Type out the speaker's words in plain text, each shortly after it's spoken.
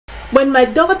When my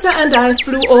daughter and I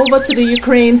flew over to the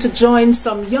Ukraine to join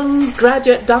some young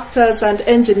graduate doctors and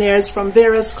engineers from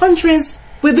various countries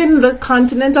within the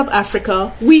continent of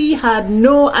Africa, we had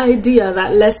no idea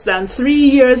that less than 3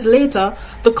 years later,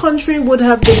 the country would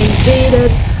have been invaded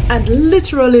and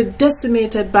literally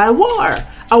decimated by war.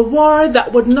 A war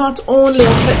that would not only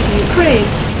affect the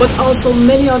Ukraine, but also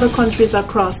many other countries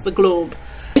across the globe.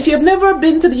 If you've never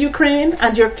been to the Ukraine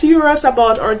and you're curious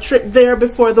about our trip there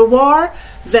before the war,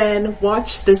 then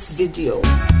watch this video.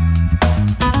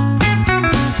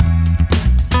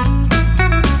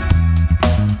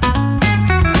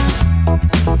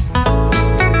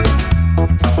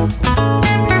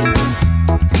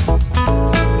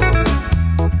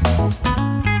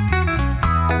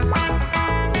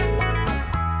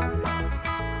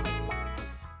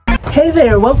 Hey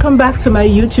there, welcome back to my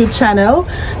YouTube channel.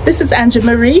 This is Angie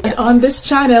Marie, and on this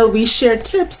channel we share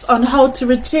tips on how to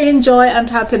retain joy and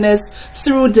happiness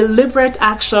through deliberate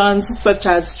actions such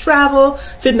as travel,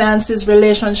 finances,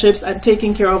 relationships, and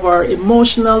taking care of our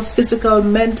emotional, physical,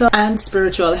 mental, and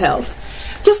spiritual health.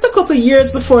 Just a couple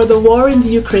years before the war in the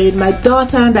Ukraine, my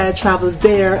daughter and I traveled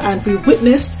there, and we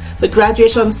witnessed the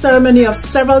graduation ceremony of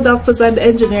several doctors and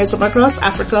engineers from across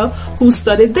Africa who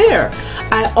studied there.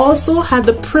 I also had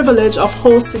the privilege of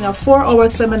hosting a 4-hour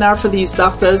seminar for these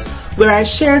doctors where I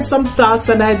shared some thoughts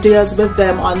and ideas with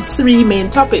them on 3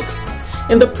 main topics.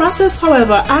 In the process,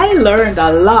 however, I learned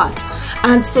a lot,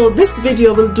 and so this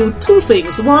video will do 2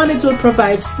 things. One, it will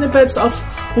provide snippets of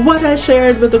what I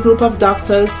shared with a group of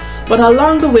doctors, but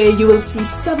along the way you will see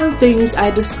 7 things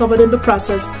I discovered in the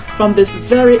process from this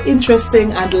very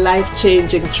interesting and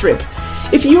life-changing trip.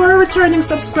 If you are a returning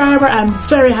subscriber, I'm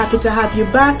very happy to have you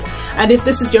back, and if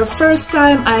this is your first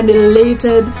time, I'm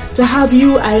elated to have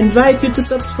you. I invite you to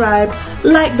subscribe,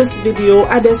 like this video,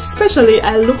 and especially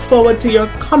I look forward to your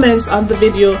comments on the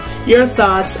video, your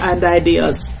thoughts and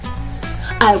ideas.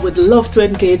 I would love to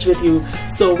engage with you.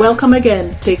 So welcome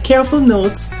again, take careful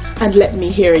notes, and let me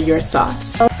hear your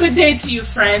thoughts. Good day to you,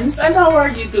 friends, and how are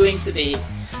you doing today?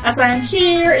 As I am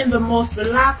here in the most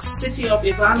relaxed city of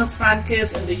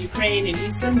Ivano-Frankivsk in the Ukraine in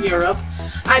Eastern Europe,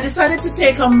 I decided to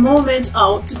take a moment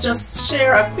out to just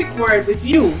share a quick word with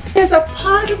you. There's a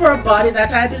part of our body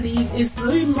that I believe is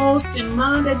the most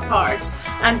demanded part,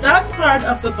 and that part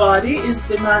of the body is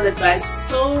demanded by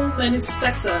so many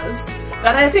sectors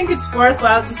that I think it's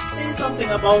worthwhile to say something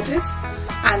about it,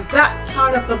 and that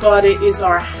part of the body is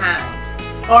our hand.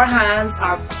 Our hands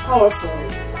are powerful.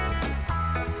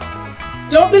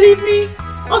 Don't believe me?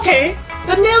 Okay,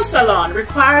 the nail salon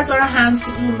requires our hands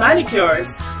to do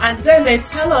manicures, and then they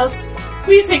tell us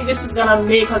we think this is gonna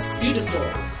make us beautiful.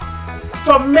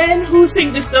 For men who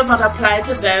think this does not apply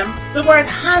to them, the word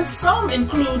handsome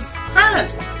includes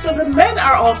hand, so the men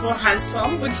are also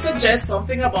handsome, which suggests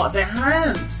something about their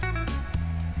hand.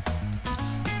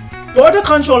 Border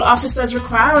control officers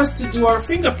require us to do our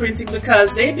fingerprinting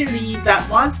because they believe that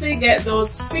once they get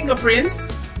those fingerprints,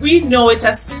 we know it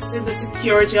assists in the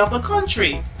security of the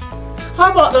country.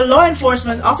 How about the law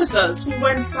enforcement officers who,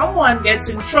 when someone gets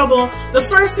in trouble, the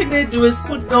first thing they do is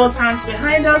put those hands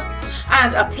behind us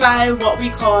and apply what we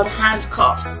call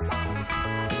handcuffs.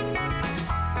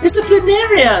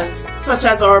 Disciplinarians, such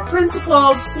as our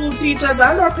principals, school teachers,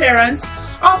 and our parents,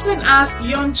 often ask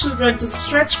young children to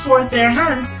stretch forth their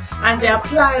hands, and they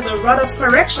apply the rod of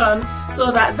correction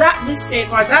so that that mistake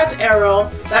or that error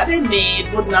that they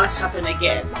made would not happen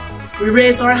again. We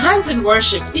raise our hands in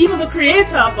worship. Even the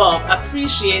Creator above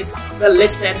appreciates the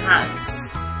lifted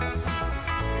hands.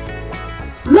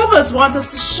 Lovers want us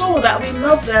to show that we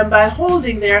love them by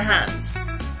holding their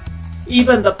hands.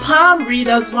 Even the palm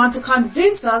readers want to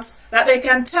convince us that they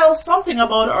can tell something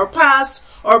about our past,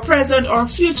 or present, or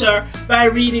future by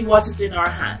reading what is in our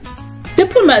hands.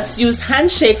 Diplomats use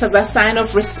handshakes as a sign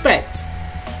of respect.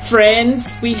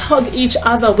 Friends, we hug each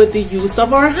other with the use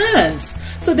of our hands.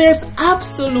 So there's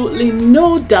absolutely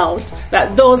no doubt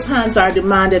that those hands are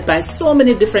demanded by so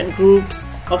many different groups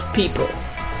of people.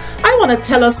 I want to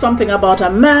tell us something about a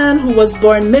man who was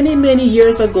born many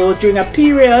years ago during a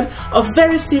period of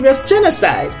very serious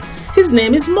genocide. His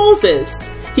name is Moses.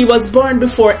 He was born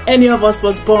before any of us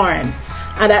was born.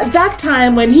 And at that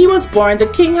time when he was born, the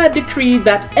king had decreed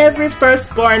that every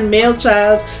firstborn male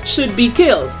child should be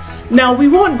killed. Now, we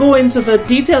won't go into the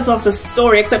details of the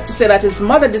story except to say that his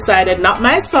mother decided, not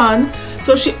my son,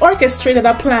 so she orchestrated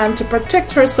a plan to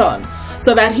protect her son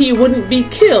so that he wouldn't be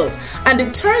killed. And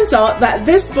it turns out that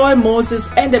this boy Moses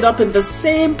ended up in the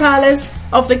same palace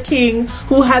of the king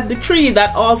who had decreed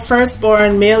that all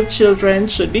firstborn male children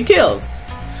should be killed.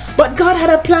 But God had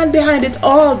a plan behind it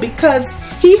all, because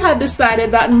he had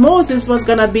decided that Moses was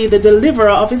going to be the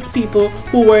deliverer of his people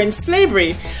who were in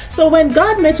slavery. So when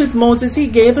God met with Moses, he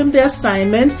gave him the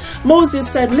assignment. Moses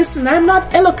said, listen, I'm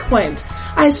not eloquent.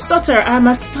 I stutter, I'm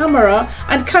a stammerer,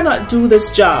 and cannot do this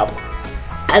job.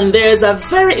 And there's a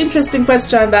very interesting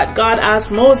question that God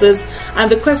asked Moses,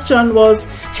 and the question was,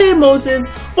 hey Moses,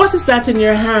 what is that in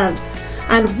your hand?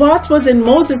 And what was in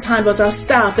Moses' hand was a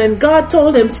staff. Then God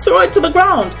told him, throw it to the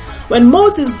ground. When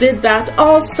Moses did that,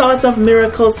 all sorts of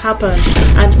miracles happened.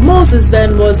 And Moses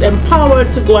then was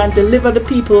empowered to go and deliver the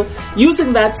people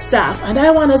using that staff. And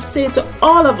I want to say to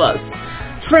all of us,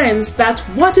 friends, that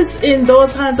what is in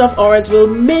those hands of ours will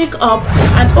make up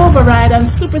and override and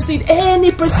supersede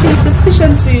any perceived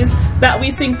deficiencies that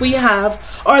we think we have,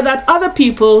 or that other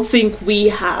people think we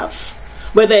have.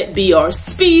 Whether it be our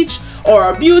speech or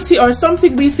our beauty or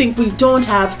something we think we don't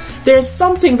have, there's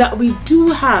something that we do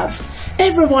have.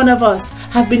 Every one of us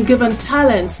have been given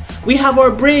talents. We have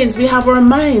our brains, we have our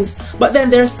minds, but then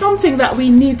there's something that we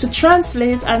need to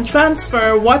translate and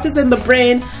transfer what is in the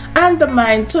brain and the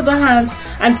mind to the hands,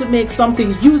 and to make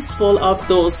something useful of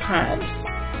those hands.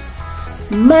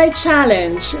 My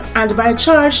challenge and my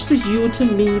charge to you, to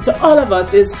me, to all of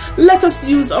us is, let us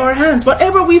use our hands.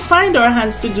 Whatever we find our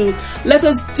hands to do, let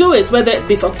us do it, whether it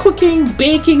be for cooking,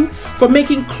 baking, for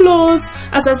making clothes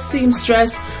as a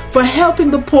seamstress, for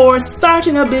helping the poor,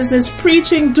 starting a business,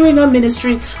 preaching, doing a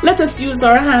ministry. Let us use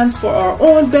our hands for our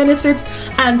own benefit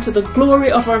and to the glory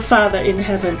of our Father in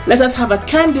heaven. Let us have a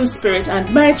can-do spirit,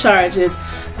 and my charge is,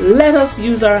 let us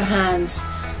use our hands.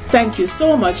 Thank you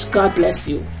so much. God bless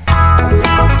you.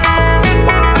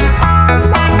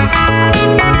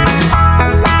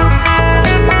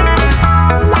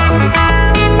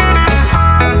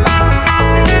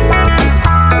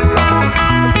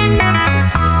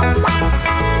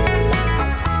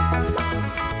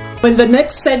 In the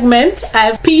next segment,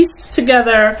 I've pieced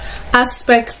together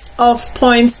aspects of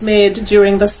points made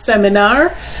during the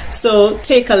seminar, so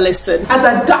take a listen. As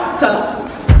a doctor,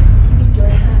 you need your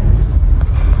hands.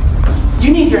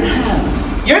 You need your hands.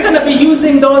 You're going to be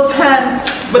using those hands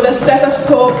with a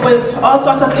stethoscope, with all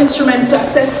sorts of instruments to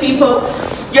assess people.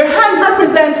 Your hands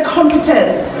represent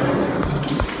competence.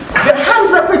 Your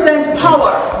hands represent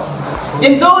power.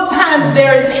 In those hands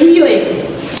there is healing.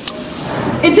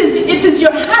 It is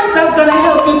your hands that's going to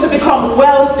help you to become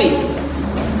wealthy.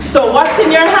 So what's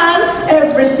in your hands?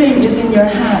 Everything is in your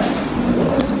hands.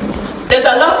 There's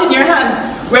a lot in your hands.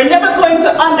 We're never going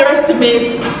to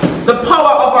underestimate the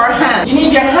power of our hands. You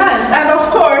need your hands. And of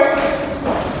course,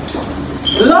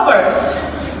 lovers,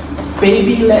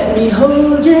 baby, let me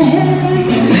hold your hand.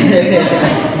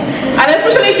 And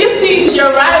especially if you see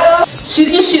your rival,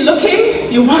 is she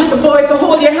looking? You want the boy to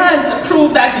hold your hand to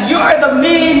prove that you're the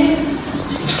main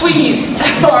squeeze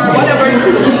or whatever.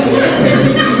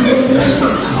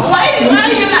 Why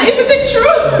are you not? Isn't it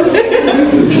true?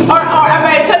 or am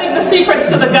I telling the secrets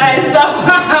to the guys?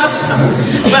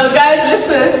 Well, guys,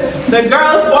 listen. The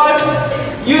girls want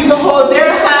you to hold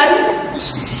their hands,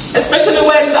 especially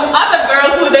when the other girl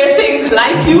who they think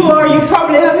like you, or you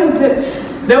probably haven't,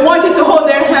 they want you to hold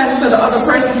their hands so the other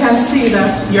person can see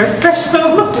that you're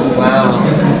special. Wow.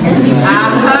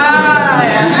 Aha!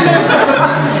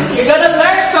 You're going to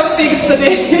learn some things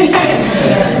today.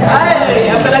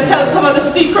 I'm going to tell some of the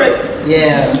secrets.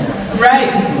 Yeah.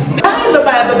 Right. In the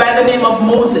Bible, by the name of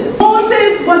Moses.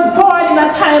 Moses was born in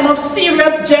a time of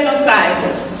serious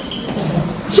genocide.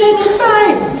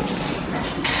 Genocide.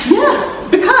 Yeah.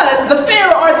 Because the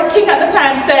Pharaoh or the king at the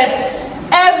time said,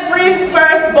 every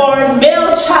firstborn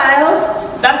male child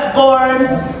that's born,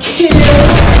 kill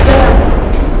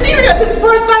them. Serious, it's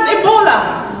worse than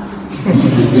Ebola.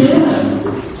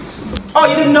 Oh,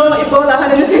 you didn't know Ebola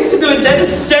had anything to do with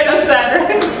genocide,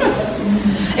 right?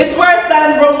 It's worse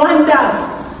than Rwanda,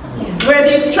 where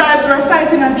these tribes were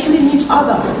fighting and killing each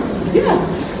other. Yeah.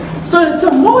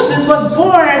 So Moses was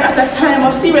born at a time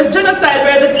of serious genocide,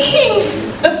 where the king,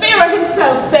 the Pharaoh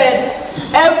himself, said,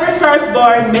 every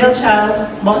firstborn male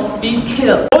child must be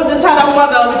killed. Moses had a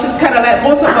mother, which is kind of like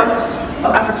most of us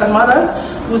African mothers,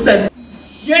 who said,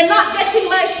 you're not getting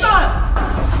my son.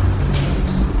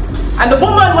 And the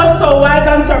woman was so wise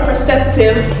and so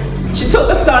perceptive, she took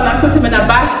the son and put him in a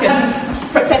basket,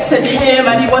 protected him,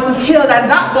 and he wasn't killed, and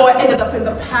that boy ended up in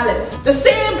the palace. The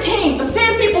same king, the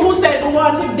same people who said we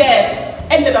want him dead,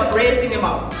 ended up raising him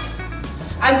up.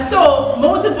 And so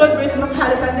Moses was raised in the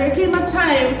palace, and there came a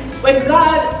time when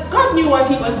God knew what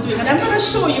he was doing. And I'm going to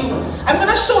show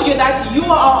you that you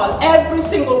all, every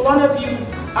single one of you,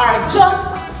 are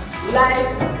just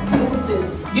like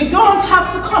Moses. You don't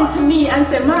have to come to me and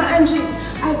say, Ma, Angie,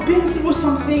 I've been through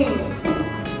some things.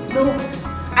 No.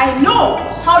 I know.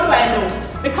 How do I know?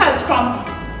 Because from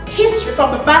history,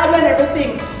 from the Bible and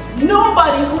everything,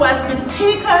 nobody who has been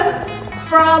taken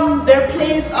from their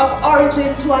place of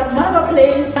origin to another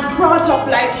place, brought up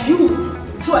like you,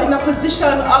 in a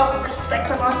position of respect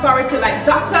and authority like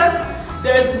doctors,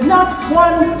 there is not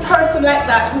one person like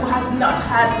that who has not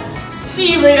had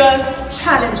serious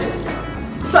challenges.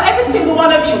 So every single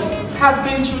one of you have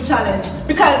been through challenge,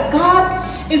 because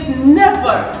God is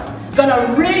never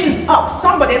gonna raise up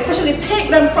somebody, especially take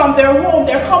them from their home,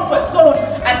 their comfort zone,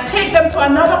 and take them to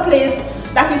another place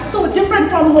that is so different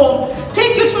from home,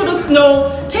 take you through the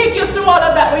snow, take you through all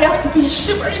of that where you have to be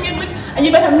shivering in it, and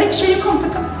you better make sure you come to,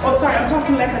 oh sorry, I'm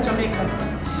talking like a Jamaican.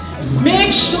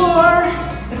 Make sure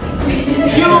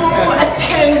you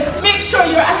attend, make sure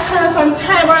you're at class on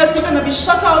time, or else you're gonna be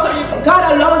shut out.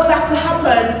 God allows that to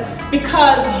happen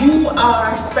because you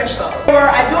are special. Or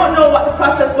I don't know what the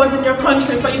process was in your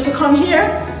country for you to come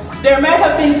here. There might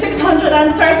have been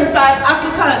 635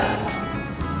 applicants,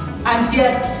 and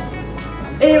yet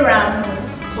Aram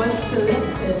was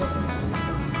selected.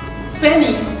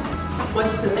 Fanny was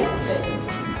selected,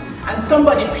 and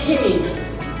somebody paid.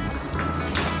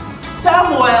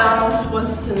 Samuel was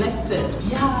selected.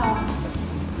 Yeah,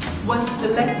 was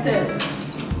selected.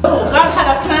 Oh, God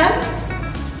had a plan.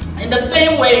 In the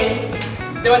same way,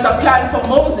 there was a plan for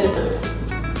Moses.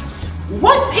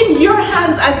 What's in your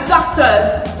hands as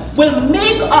doctors will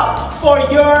make up for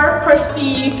your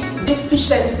perceived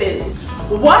deficiencies.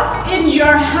 What's in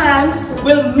your hands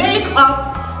will make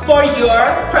up for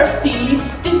your perceived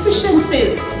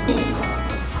deficiencies.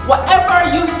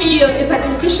 Whatever you feel is a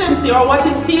deficiency, or what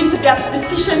is seen to be a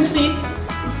deficiency,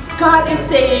 God is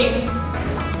saying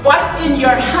what's in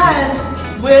your hands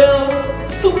will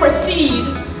supersede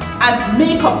and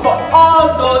make up for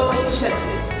all those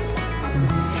deficiencies.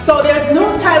 So there's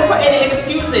no time for any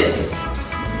excuses.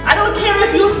 I don't care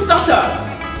if you stutter.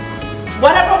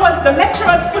 Whatever was, the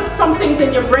lecturers put some things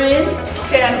in your brain,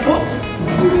 okay, and books,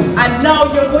 and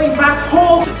now you're going back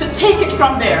home to take it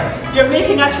from there. You're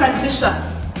making a transition.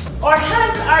 Our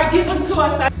hands are given to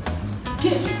us as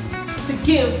gifts to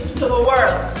give to the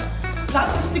world,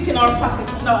 not to stick in our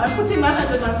pockets. No, I'm putting my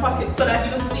hands in my pocket so that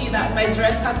you'll see that my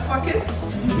dress has pockets.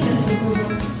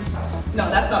 No,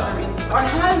 that's not the reason. Our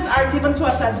hands are given to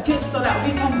us as gifts so that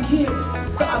we can give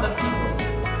to other people.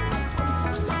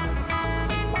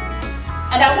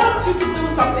 And I want you to do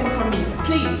something for me,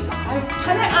 please.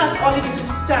 Can I ask all of you to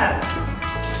stand?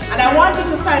 And I want you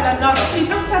to find another. Please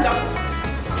just stand up.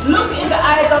 Look in the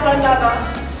eyes of another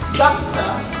doctor.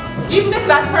 Even if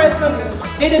that person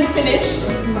didn't finish,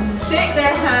 shake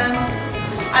their hands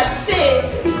and say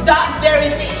that there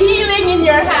is healing in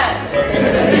your hands.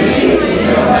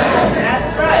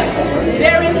 That's right.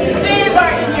 There is favor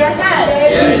in your hands.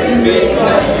 There is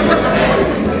favor in your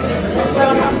hands.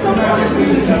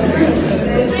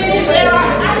 Say there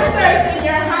are answers in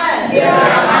your hands. There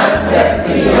are answers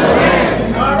in your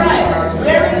hands. All right.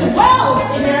 There is wealth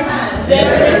in your hands.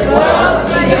 There is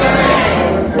wealth in your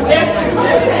hands. There's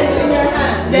competence in your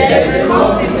hands. There is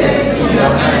competence in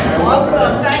your hands.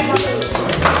 Awesome. Thank you.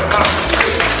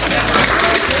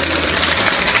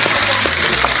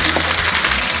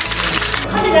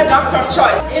 Becoming a doctor of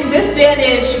choice. In this day and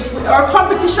age, our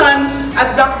competition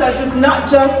as doctors is not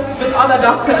just with other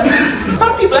doctors.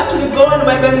 Some people actually go on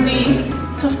WebMD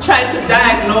to try to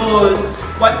diagnose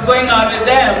what's going on with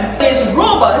them. These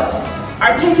robots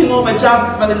are taking over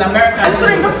jobs in America.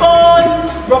 Answering the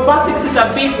phones, robotics is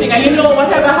a big thing, and you know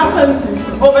whatever happens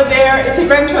over there, it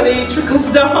eventually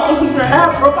trickles down. I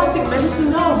have robotic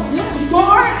medicine now. Yeah.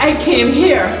 Before I came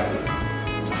here,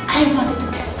 I wanted to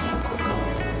test it on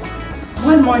Google.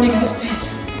 One morning I said,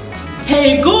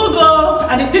 "Hey Google,"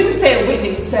 and it didn't say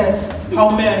Whitney, it says, "How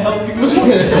may I help you?"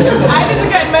 I didn't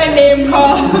get my name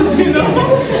called, you know.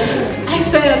 I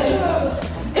said,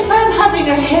 if I'm having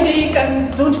a headache and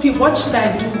don't feel, what should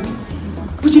I do?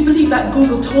 Would you believe that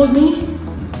Google told me?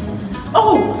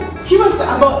 Oh, he was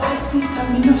about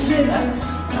acetaminophen and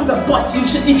but you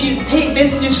should, if you take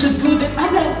this, you should do this.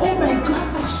 I'm like, oh my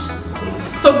gosh.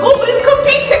 So Google is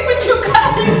competing with you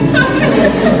guys.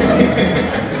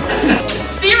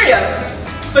 Serious.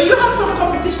 So you have some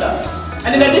competition.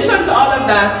 And in addition to all of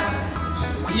that,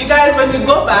 you guys, when you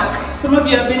go back, some of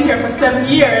you have been here for 7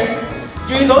 years.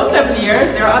 During those 7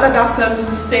 years, there are other doctors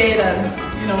who stayed and,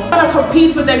 you know, you're going to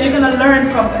compete with them, you're going to learn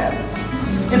from them.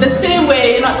 In the same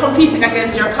way, you're not competing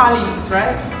against your colleagues,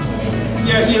 right?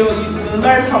 You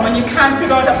learn from, when you can't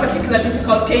figure out a particular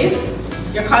difficult case,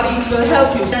 your colleagues will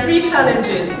help you. There are 3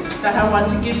 challenges that I want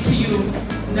to give to you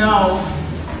now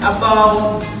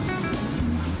about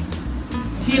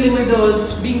dealing with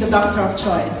those, being the doctor of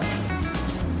choice.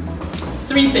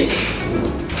 three things.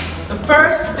 The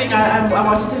first thing I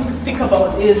want you to think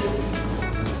about is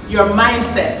your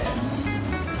mindset.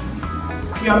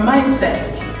 Your mindset.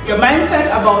 Your mindset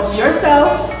about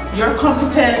yourself, your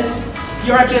competence,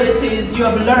 your abilities. You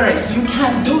have learned. You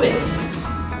can do it.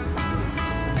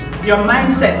 Your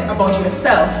mindset about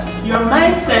yourself. Your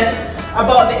mindset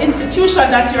about the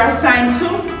institution that you're assigned to.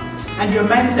 And your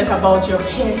mindset about your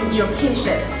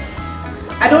patients.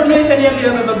 I don't know if any of you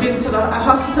have ever been to a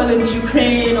hospital in the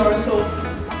Ukraine or so,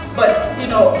 but you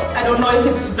know, I don't know if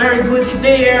it's very good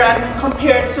there and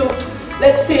compared to,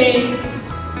 let's say,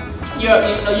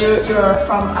 you're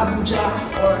from Abuja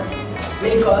or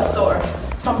Lagos or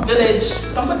some village.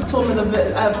 Somebody told me the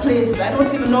place. I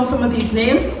don't even know some of these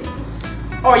names.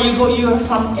 Or you go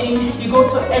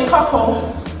to Nkako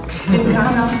in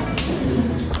Ghana,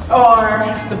 or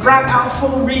the Grand Alpha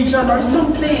region or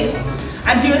some place,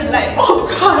 and you're like, oh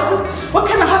God, what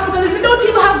kind of hospital is it? They don't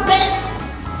even have beds.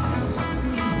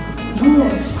 No,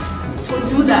 don't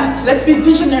do that. Let's be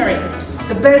visionary.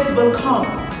 The beds will come.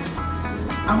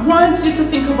 I want you to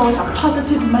think about a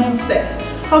positive mindset.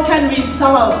 How can we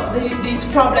solve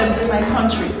these problems in my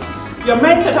country? Your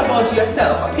mindset about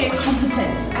yourself. Okay,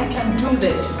 competence. I can do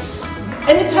this.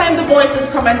 Anytime the voices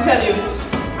come and tell you,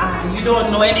 you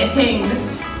don't know anything, the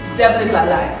devil is a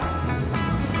lie.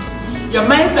 Your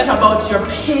mindset about your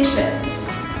patience.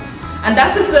 And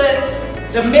that is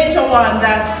the major one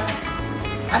that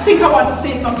I think I want to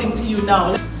say something to you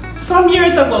now. Some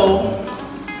years ago,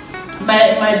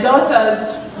 my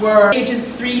daughters were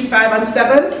ages 3, 5, and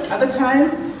 7 at the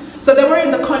time. So they were in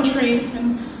the country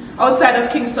outside of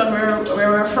Kingston where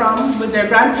we're from with their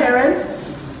grandparents.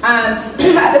 And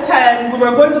at the time, we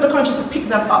were going to the country to pick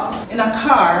them up in a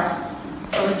car.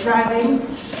 We were driving,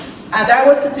 and I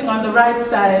was sitting on the right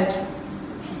side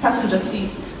passenger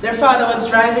seat. Their father was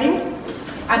driving,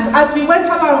 and as we went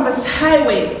along this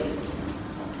highway,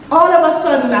 all of a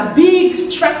sudden a big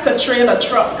tractor trailer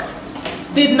truck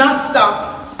did not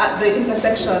stop at the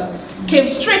intersection, came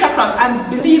straight across, and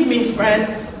believe me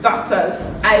friends, doctors,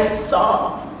 I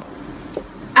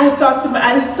thought to me,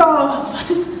 what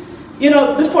is, you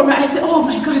know, before my eyes, I said, oh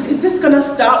my God, is this gonna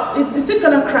stop? Is it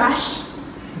gonna crash?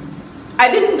 I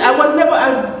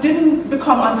didn't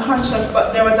become unconscious,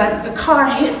 but there was the car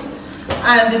hit,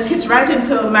 and it hit right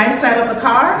into my side of the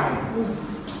car.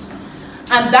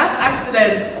 And that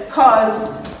accident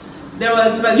caused,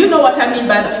 well, you know what I mean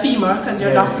by the femur, because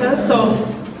you're doctors. So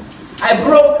I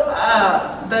broke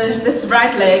this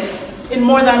right leg in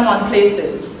more than one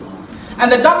places.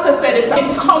 And the doctor said it's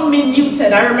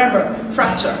comminuted, I remember,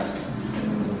 fracture.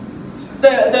 We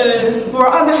were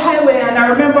on the highway, and I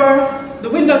remember the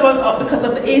windows was up because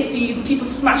of the AC. People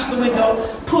smashed the window,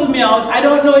 pulled me out. I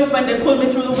don't know if when they pulled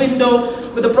me through the window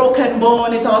with a broken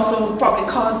bone, it also probably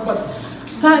caused, but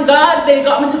thank God they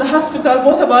got me to the hospital,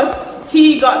 both of us.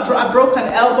 He got a broken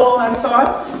elbow and so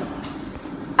on.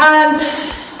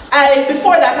 And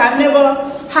before that, I've never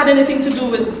had anything to do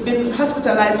with being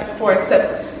hospitalized before,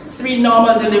 except 3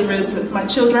 normal deliveries with my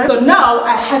children. So now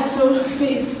I had to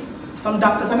face some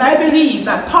doctors, and I believe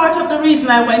that part of the reason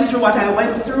I went through what I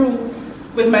went through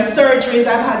with my surgeries,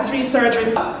 I've had 3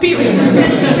 surgeries on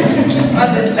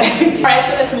this leg. All right,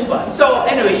 so let's move on. So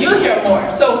anyway, you'll hear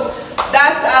more. So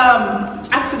that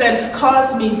accident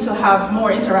caused me to have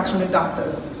more interaction with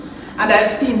doctors, and I've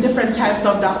seen different types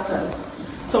of doctors.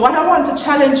 So what I want to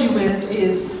challenge you with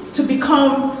is to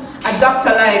become a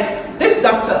doctor like this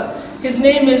doctor. His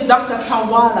name is Dr.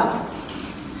 Tawala.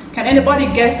 Can anybody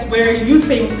guess where you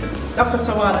think Dr.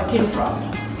 Tawala came from?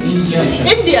 India.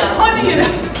 India, how do you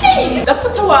know? Hey. Dr.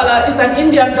 Tawala is an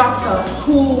Indian doctor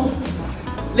who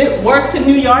works in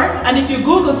New York, and if you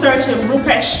Google search him,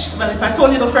 Rupesh, well, if I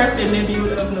told you the first name, maybe you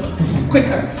would have known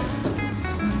quicker.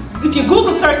 If you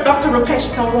Google search Dr. Rupesh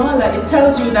Tawala, it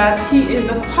tells you that he is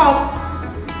a top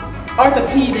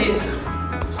orthopedic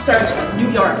surgeon,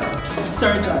 New York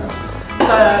surgeon.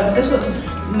 It's a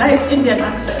little nice Indian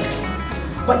accent.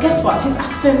 But guess what? His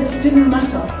accent didn't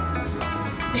matter.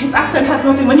 His accent has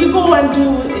nothing. When you go and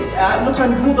look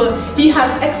on Google, he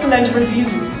has excellent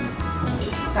reviews.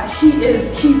 That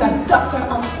he's a doctor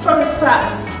of first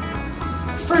class.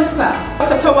 First class.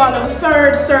 Dr. Tawala, the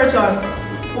 3rd surgeon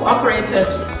who operated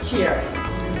here.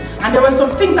 And there were some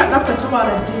things that Dr.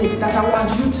 Tawala did that I want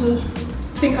you to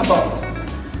think about.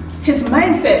 His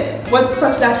mindset was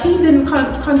such that he didn't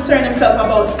concern himself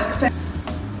about accent.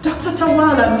 Dr.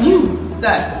 Tawala knew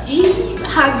that he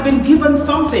has been given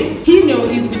something. He knew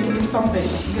he's been given something,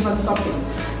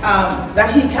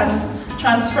 that he can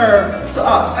transfer to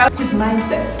us. His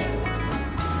mindset.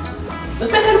 The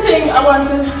second thing I want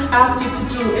to ask you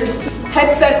to do is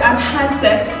headset and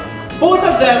handset Both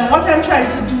of them, what I'm trying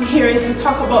to do here is to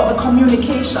talk about the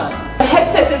communication. The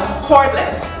headset is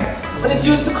cordless, but it's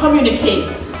used to communicate.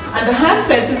 And the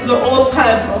handset is the old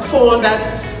type of phone that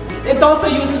it's also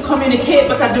used to communicate,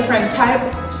 but a different type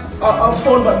of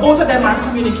phone, but both of them are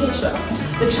communication.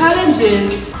 The challenge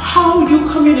is how you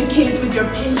communicate with your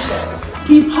patients.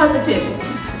 Be positive.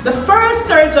 The first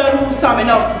surgeon who saw me,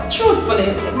 now,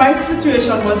 truthfully, my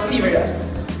situation was serious.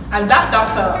 And that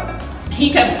doctor, he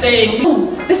kept saying, oh,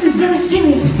 this is very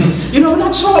serious. You know, we're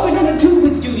not sure what we're going to do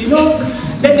with you, you know.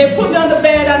 Then they put me on the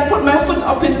bed and put my foot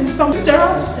up in some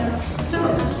stirrups,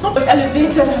 some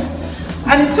elevator.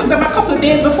 And it took them a couple of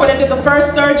days before they did the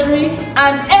first surgery.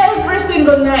 And every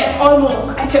single night,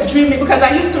 almost, I kept dreaming because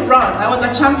I used to run. I was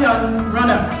a champion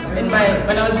runner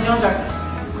when I was younger.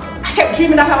 I kept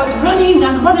dreaming that I was running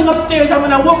and running upstairs. And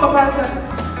when I woke up, I was like,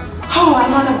 oh,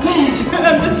 I'm on a bed.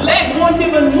 And this leg won't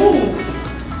even move.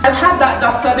 I've had that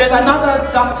doctor. There's another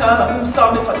doctor who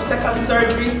saw me for the second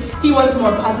surgery. He was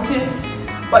more positive.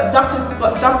 But Dr.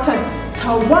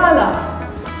 Tawala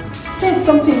said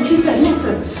something. He said,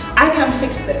 listen, I can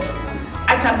fix this.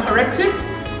 I can correct it.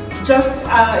 Just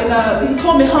he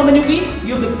told me how many weeks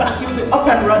you'll be back, you'll be up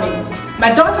and running.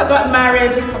 My daughter got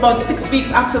married about 6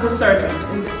 weeks after the surgery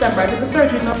in December. I did the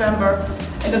surgery in November,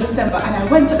 end of December, and I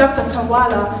went to Dr.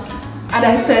 Tawala and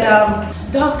I said,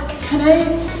 Doc,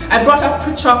 I brought a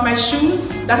picture of my shoes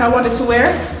that I wanted to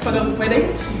wear for the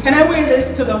wedding. Can I wear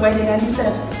this to the wedding? And he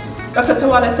said, Dr.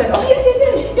 Tawala said, oh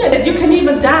yeah, you can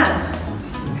even dance.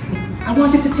 I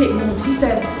wanted to take notes. He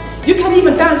said, you can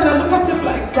even dance. And I looked at him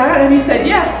like that, and he said,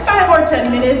 yeah, 5 or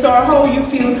 10 minutes or how you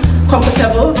feel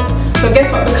comfortable. So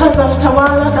guess what? Because of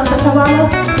Tawala, Dr. Tawala,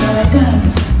 I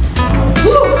dance.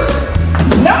 Woo!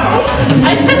 Now,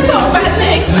 I test out my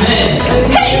legs.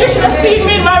 Hey, you should have seen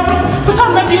me in my room. Put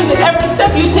on my music. Every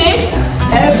step you take,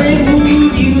 every move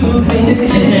you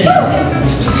make.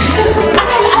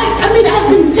 I mean, I've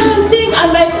been dancing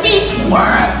and my feet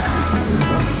work.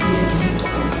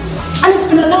 And it's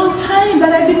been a long time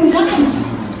that I didn't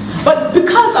dance. But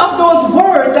because of those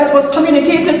words that was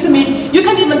communicated to me, you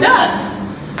can even dance.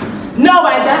 Now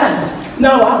I dance.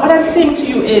 Now, what I'm saying to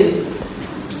you is,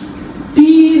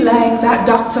 be like that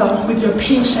doctor with your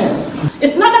patients.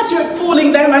 It's not that you're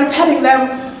fooling them and telling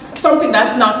them something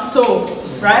that's not so,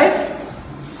 right?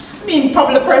 I mean,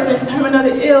 probably the person is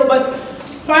terminally ill, but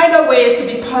find a way to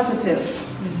be positive,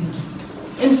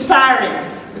 inspiring,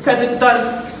 because it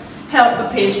does help the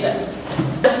patient.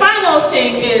 The final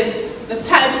thing is the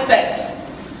typeset.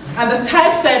 And the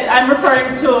typeset, I'm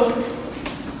referring to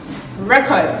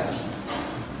records.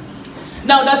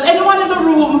 Now, does anyone in the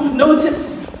room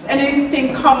notice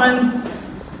anything common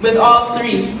with all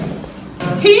three?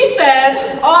 He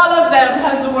said all of them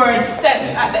has the word set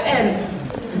at the end.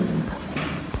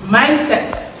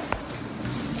 Mindset,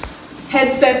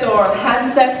 headset or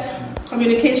handset,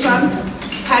 communication,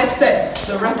 typeset,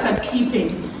 the record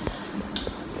keeping.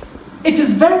 It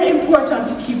is very important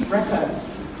to keep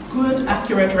records, good,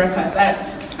 accurate records.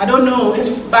 I don't know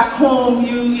if back home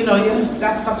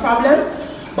that is a problem,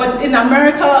 but in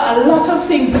America, a lot of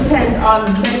things depend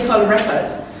on medical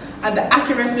records and the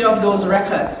accuracy of those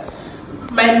records.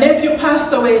 My nephew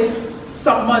passed away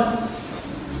some months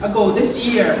ago, this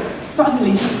year,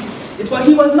 suddenly.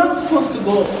 He was not supposed to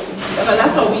go.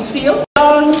 That's how we feel.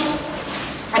 And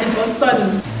it was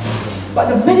sudden. But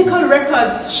the medical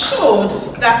records showed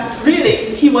that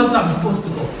really he was not supposed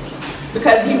to go.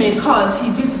 Because he made calls, he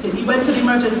visited, he went to the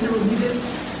emergency room, he did.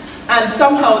 And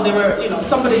somehow they were,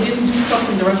 somebody didn't do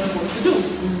something they were supposed to do.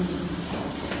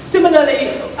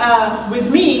 Similarly, with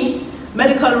me,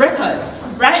 medical records.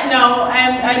 Right now,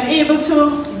 I'm able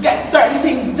to get certain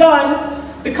things done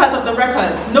because of the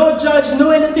records. No judge,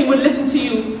 no anything will listen to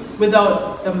you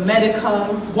without the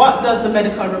medical, what does the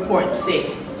medical report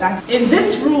say? That's in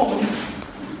this room,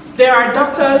 there are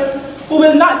doctors who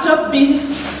will not just be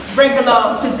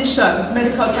regular physicians,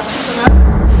 medical practitioners.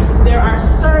 There are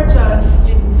surgeons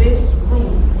in this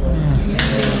room.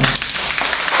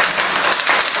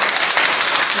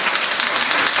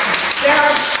 There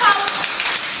are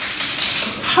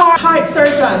heart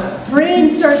surgeons, brain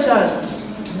surgeons,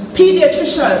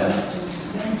 pediatricians.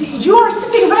 You are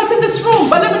sitting right in this room,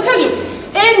 but let me tell you,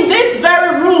 in this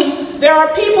very room, there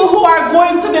are people who are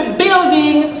going to be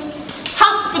building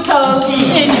hospitals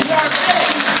in your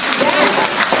village.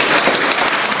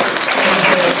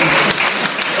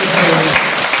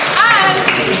 And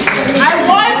I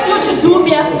want you to do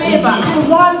me a favor. I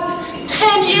want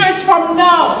 10 years from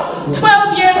now,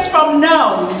 12 years from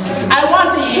now, I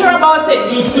want to hear about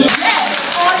it. Yes,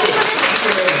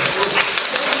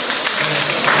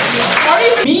 or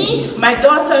even me, my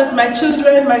daughters, my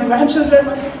children, my grandchildren,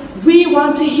 we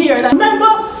want to hear that.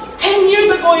 Remember 10 years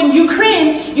ago in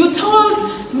Ukraine, you told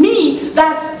me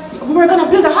that we were going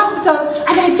to build a hospital,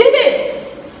 and I did it.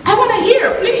 I want to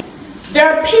hear, please. There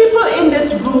are people in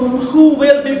this room who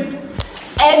will be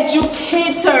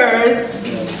educators,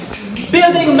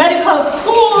 building medical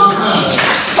schools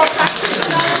for practitioners,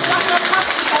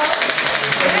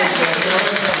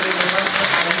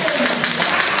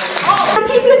 there are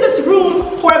people in this room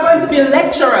who are going to be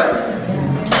lecturers,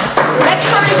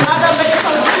 lecturing other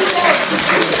medical students.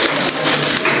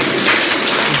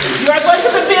 You are going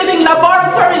to be building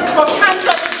laboratories for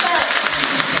cancer research,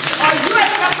 or you are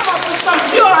going to come up with some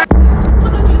cure.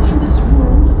 One of you in this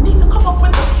room need to come up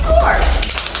with a cure.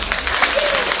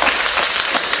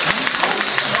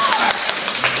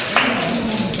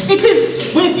 It is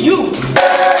with you.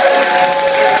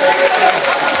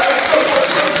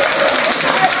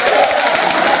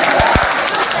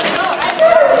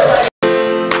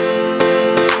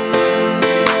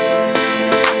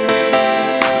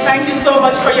 Thank you so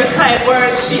much for your kind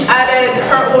words. She added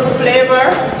her own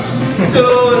flavor to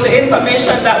the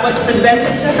information that was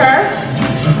presented to her,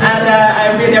 and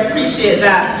I really appreciate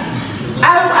that.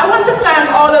 I want to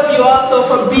thank all of you also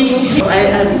for being here.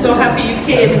 I'm so happy you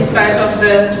came in spite of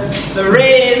the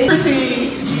rain.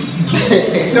 Pretty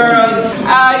girl.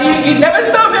 You never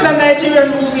saw me in a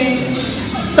Nigerian movie.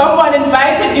 Someone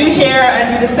invited you here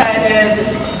and you decided,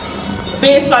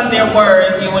 based on their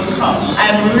word, you would come.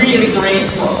 I'm really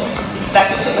grateful that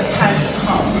you took the time to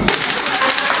come.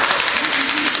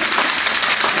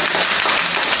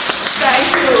 Thank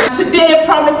you. Today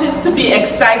promises to be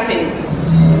exciting.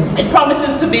 It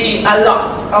promises to be a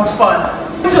lot of fun.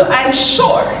 So I'm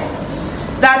sure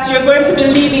that you're going to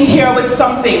be leaving here with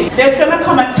something. There's going to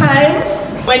come a time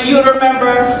when you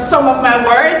remember some of my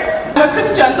words. I'm a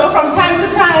Christian, so from time to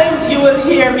time you will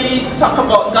hear me talk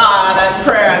about God and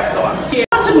prayer and so on. I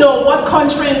want to know what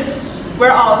countries we're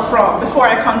all from before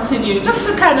I continue, just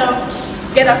to kind of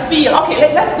get a feel.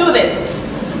 Okay, let's do this.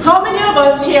 How many of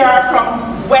us here are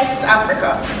from West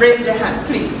Africa? Raise your hands,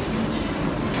 please.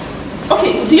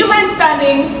 Okay, do you mind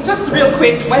standing just real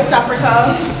quick? West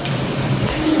Africa.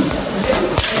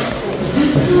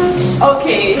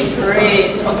 Okay,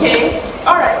 great. Okay,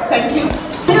 all right, thank you.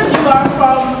 You are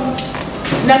from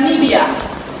Namibia.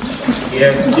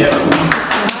 Yes, yes.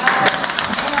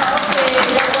 Okay,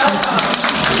 you're welcome.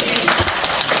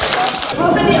 How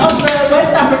many of the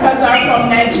West Africans are from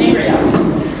Nigeria?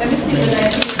 Let me see the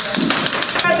Nigerians.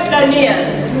 Who are the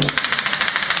Ghanaians?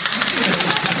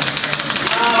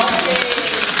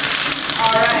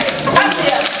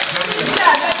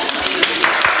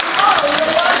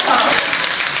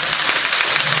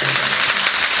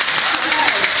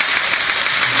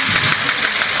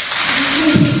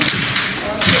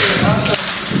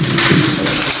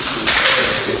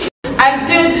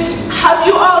 Have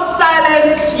you all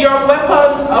silenced your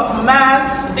weapons of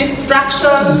mass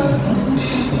distraction?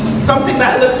 Something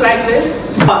that looks like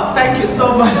this? Oh, thank you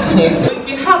so much.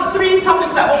 We have 3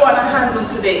 topics that we want to handle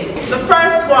today. The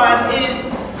first one is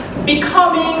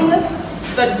becoming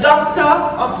the doctor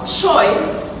of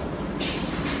choice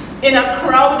in a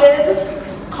crowded,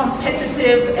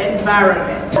 competitive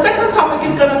environment. The second topic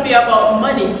is going to be about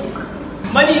money.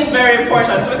 Money is very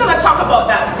important, so we're going to talk about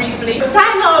that briefly. The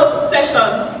final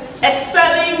session,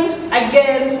 excelling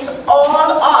against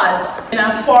all odds in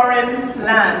a foreign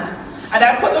land. And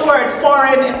I put the word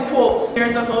foreign in quotes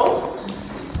years ago.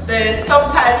 The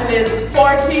subtitle is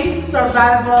 40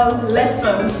 Survival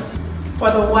Lessons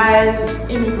for the Wise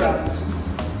Immigrant.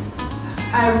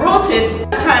 I wrote it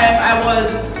at the time I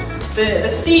was the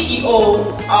CEO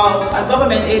of a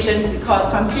government agency called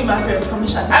Consumer Affairs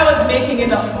Commission. I was making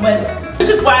enough money, which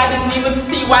is why I didn't even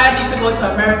see why I need to go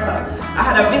to America. I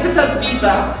had a visitor's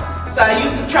visa, so I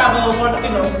used to travel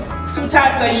 2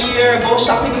 times a year, go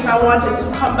shopping if I wanted to,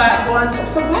 come back, go on.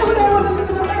 So why would I want to live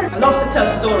in America? I love to tell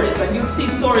stories, and you'll see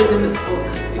stories in this book.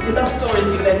 If you love stories,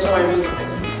 you'll enjoy reading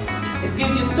this. It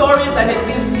gives you stories and it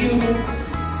gives you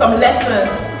some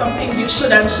lessons, some things you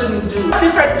should and shouldn't do. A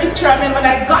different picture. I mean, when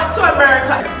I got to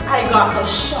America, I got the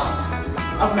shock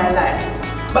of my life.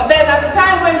 But then as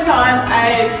time went on,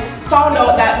 I found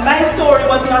out that my story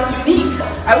was not unique.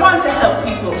 I wanted to help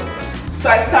people. So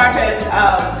I started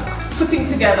putting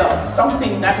together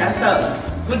something that I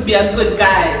felt would be a good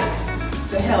guide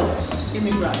to help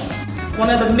immigrants.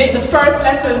 One of the first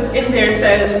lessons in there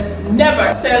says,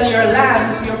 never sell your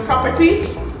land, your property,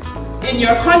 in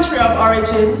your country of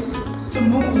origin to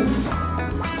move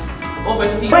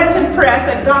overseas. I went in prayer, I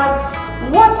said, God,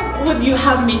 what would you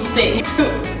have me say to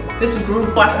this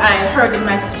group, what I heard in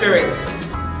my spirit?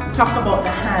 Talk about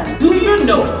the hand. Do you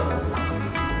know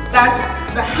that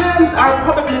The hands are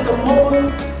probably the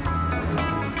most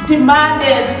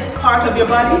demanded part of your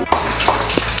body.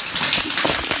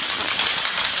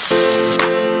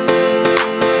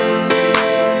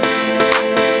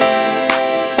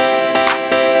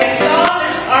 I saw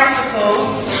this article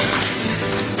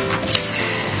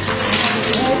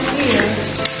right here.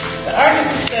 The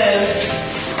article says,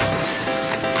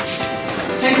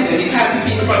 technically you can't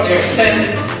see it from there, it says,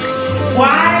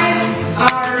 why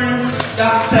aren't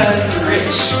doctors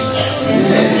rich?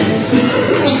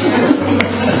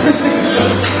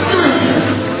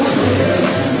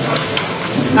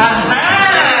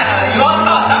 You all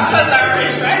thought doctors are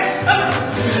rich, right?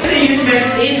 So you invest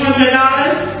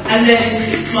 $800 and then in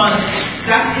 6 months,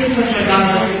 that $800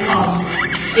 become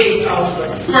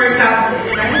 $8,000. For example,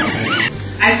 right?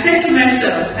 I said to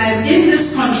myself, I'm in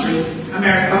this country,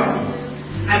 America,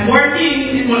 I'm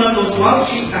working in one of those Wall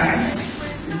Street banks,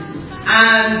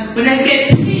 and when I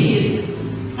get paid,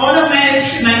 all of my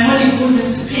money goes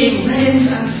into paying rent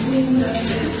and food and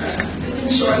this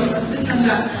insurance and this and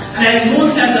that. And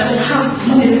most times I don't have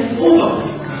money left over.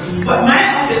 But my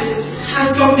office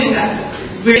has something that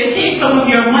where they take some of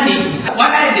your money.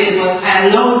 What I did was I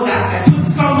allowed that. I put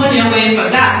some money away for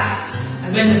that.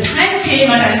 And when the time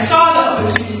came and I saw the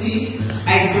opportunity,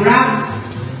 I grabbed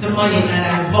the money and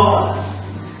I bought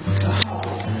the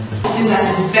house. This is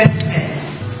an investment.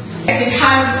 It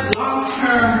has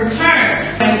long-term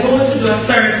returns. When I go to do a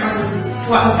search on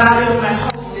what the value of my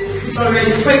house is, it's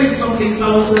already 20-something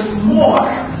thousand more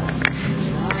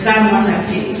than what I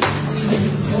paid.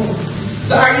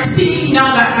 So are you seeing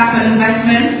now that as an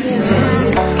investment?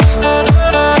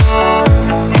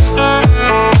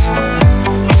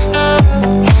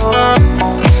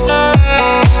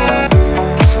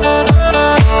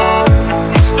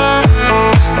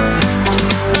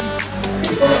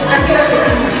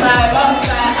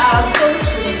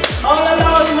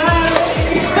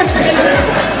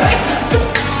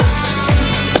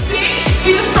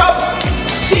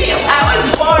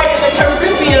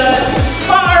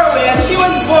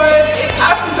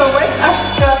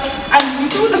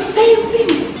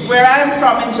 Where I'm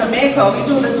from in Jamaica,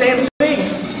 we do the same thing.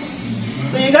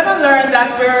 So you're gonna learn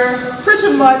that we're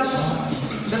pretty much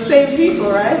the same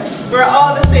people, right? We're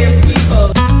all the same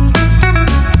people.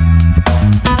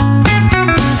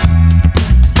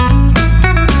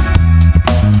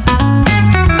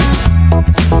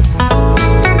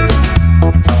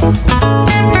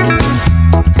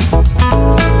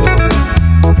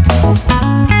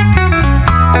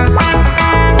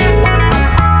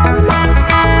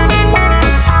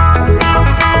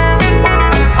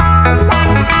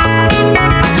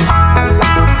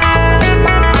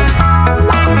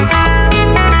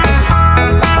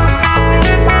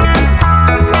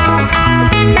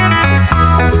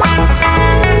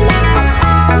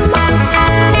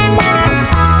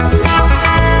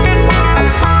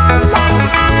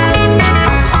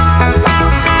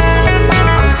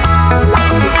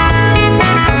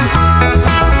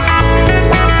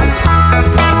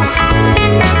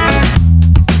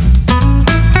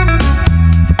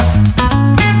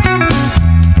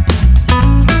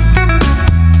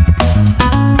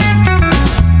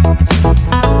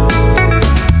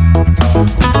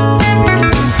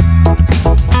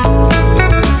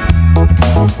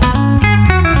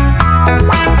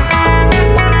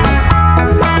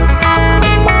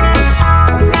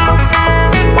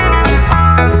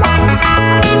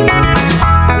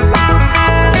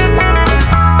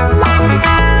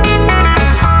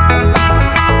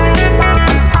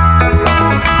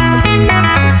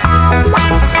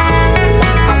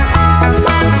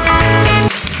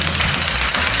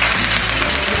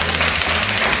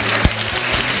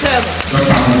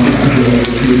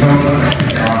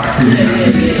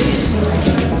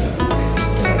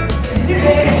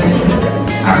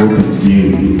 I hope it's you.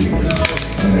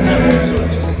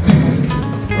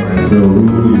 Alright, so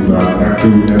who is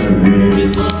acting with us today?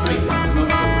 It's not free. It's not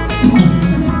free.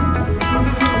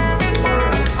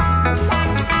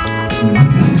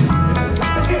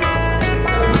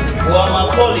 Who are my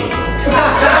colleagues?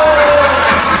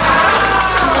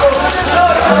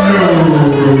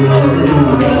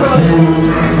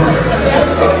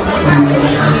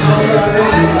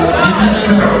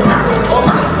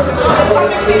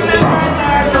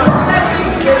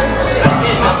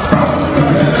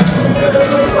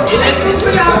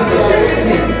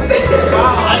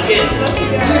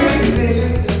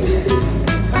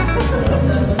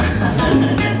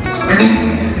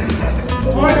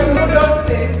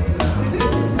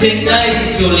 Take that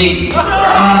if you leave.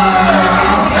 Pass.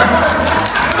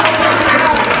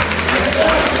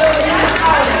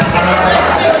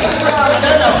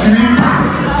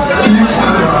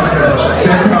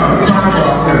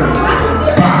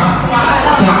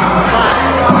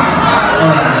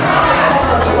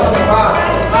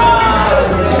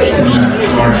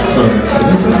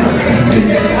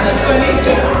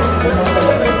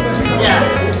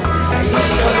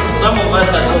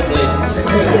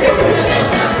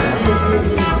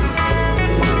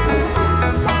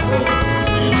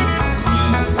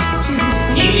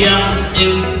 Williams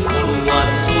F.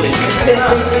 Oluwasoye.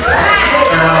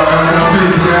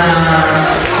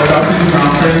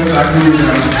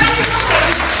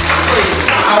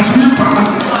 As we pass,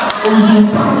 you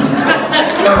pass.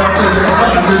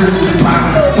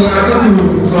 So I don't know.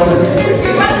 Sorry.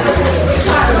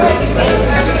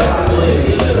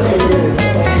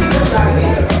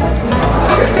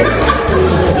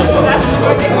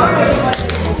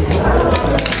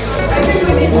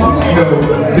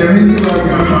 The reason why we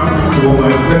are passing so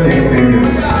much, let me explain it.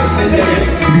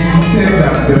 We said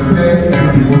that the first time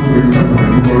people to example are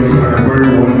a very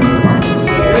wonderful package.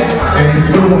 And if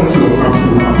you don't want to have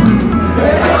to have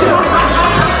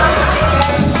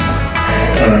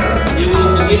You will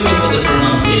forgive me for the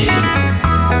pronunciation.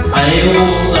 Ayo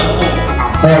Sako.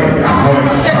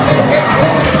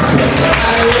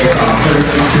 It's our first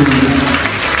country.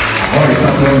 It's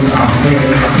our first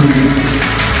country.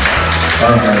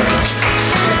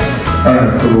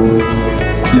 Alright, so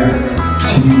yeah,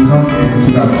 can you come and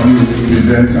put up you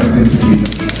present something to me?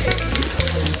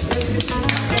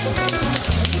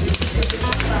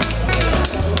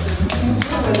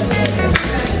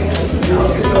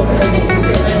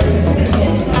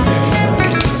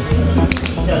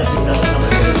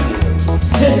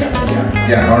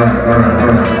 Yeah, alright.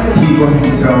 He got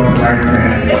himself like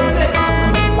that.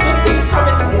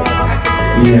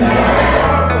 Yeah.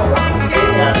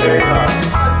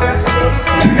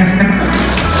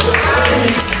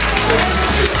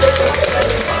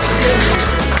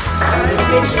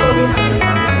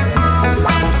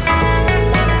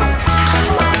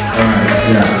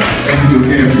 And you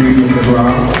get a free room as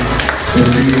well.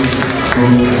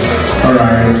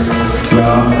 Alright.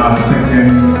 Well, our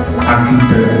second acting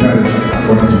person, that is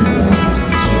what we want.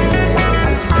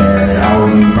 I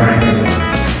will invite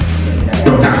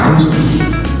Dr. Aristus.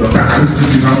 Dr. Aristus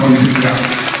to come on to that.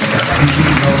 Dr. Aristus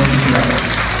to come on to that.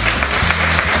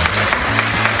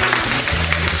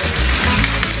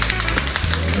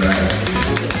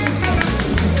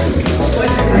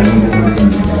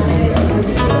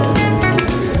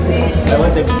 I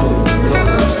want to close.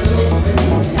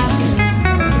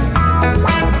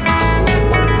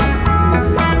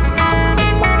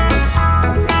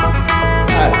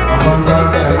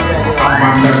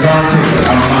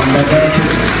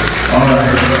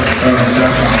 Alright,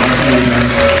 that's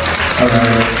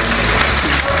alright.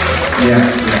 Yeah.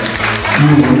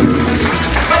 See you.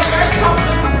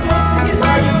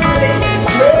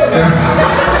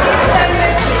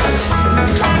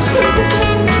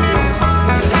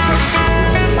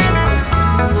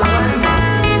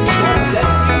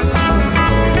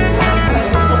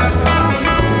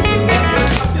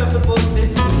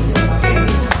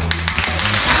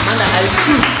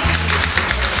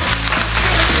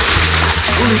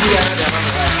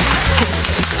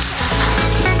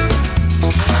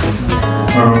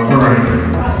 Alright.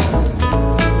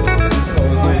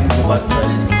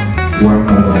 One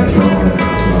other job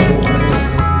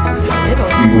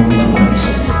we won't do that.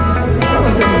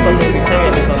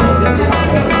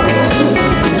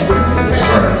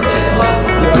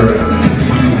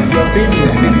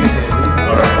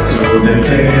 Alright, so the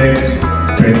third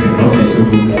person, okay, so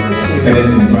let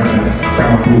us invite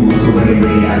someone who is also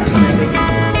very active.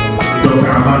 Dr.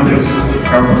 Amandas,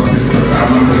 help us with Dr.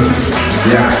 Amandas.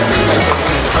 Yeah.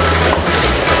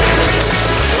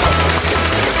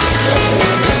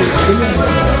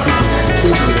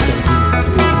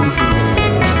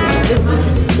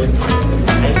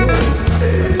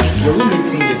 Your roommate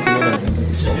seems it's more than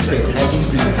hiding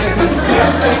please.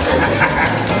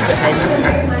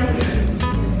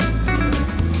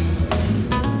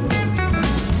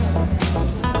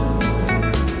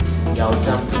 Y'all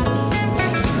jump.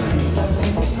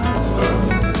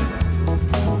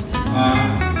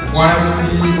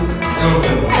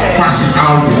 Pass it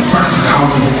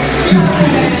out. Two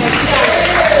states.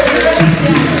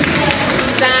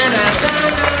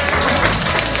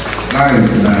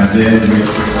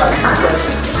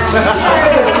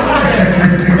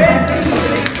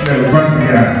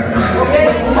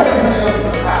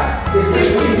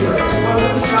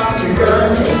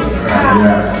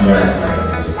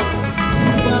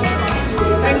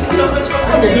 Thank you so much for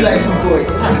coming.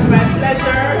 It's my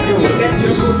pleasure. You will get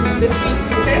your book this week,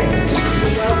 okay?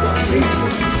 You're welcome.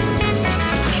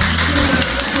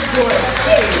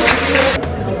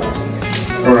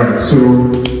 Alright, so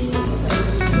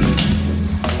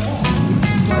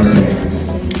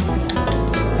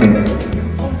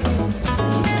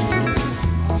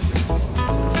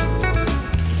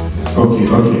okay,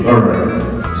 alright.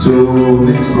 So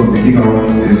next on the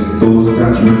giveaways is those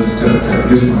that registered.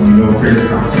 This one, first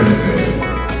come,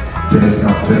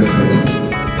 first serve.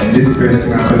 And this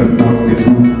person actually bought the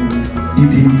book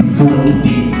even before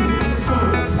today.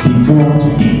 Before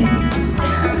today.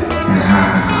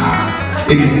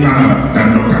 It is none other than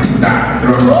Dr. Tinda.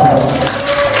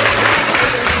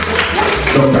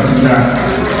 Dr. Tinda.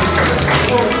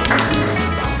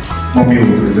 Mommy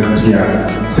will present here.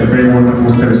 It's a very wonderful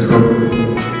stethoscope.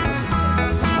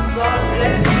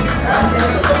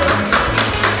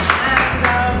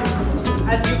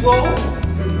 As you go,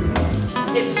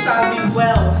 it shall be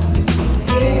well.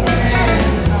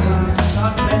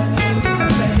 God bless you.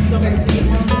 Thank you so much.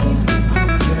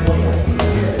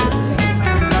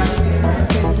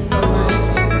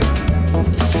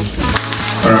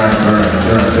 All right.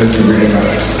 Thank you very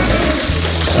much.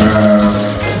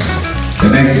 The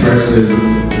next person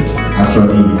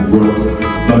actually wrote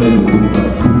not just a book, but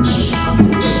books.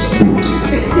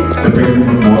 The person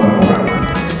wrote more than one.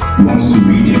 He wants to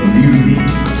read and reread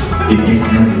a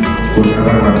different for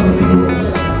other part of the world.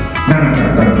 No,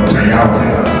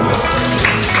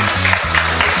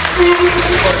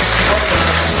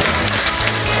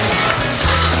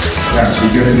 yeah, she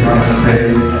gets to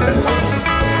participate.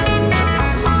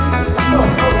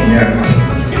 Yeah.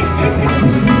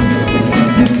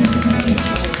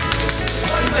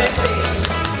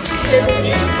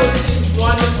 She's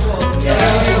wonderful.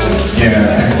 Yeah,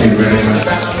 thank you very much.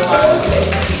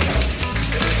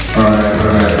 All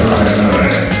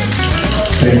right.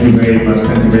 Thank you very much,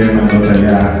 Dr.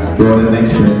 Yeah. Well, the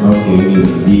next person, okay,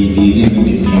 they didn't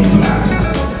be seen flat.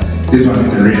 This one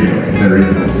is a radio. It's a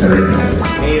radio.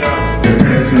 The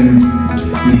person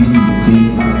lives in the same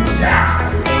flat. Yeah.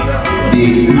 They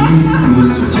live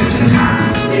close to chicken hats.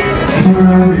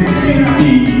 Another radio.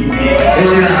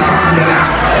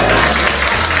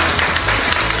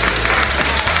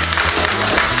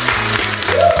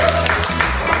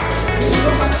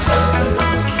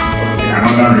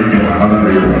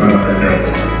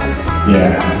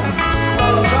 Yeah.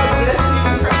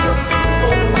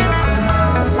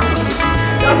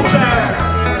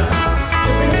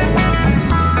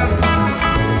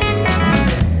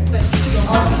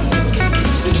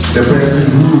 The person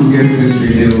who gets this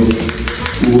video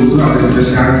will also have a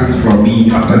special gift from me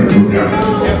after the program.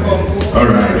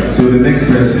 Alright, so the next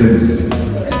person,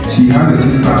 she has a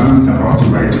sister who is about to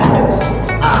write crawl.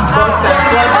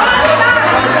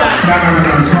 No,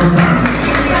 Constance.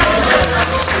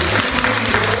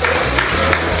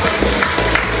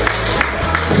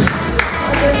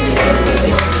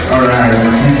 Alright.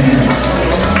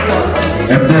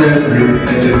 And then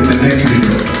the next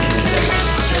video.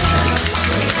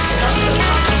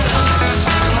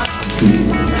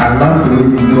 I love the way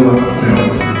we know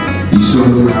ourselves. It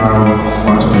shows how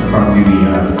much of a family we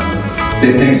are. The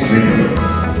next video.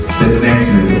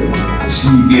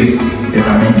 She is a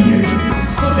Namibian.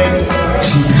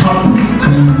 She happens to...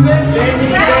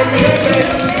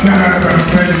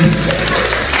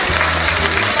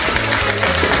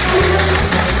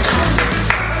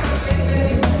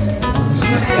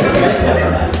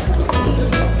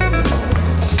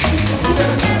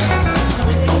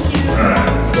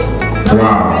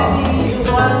 Wow.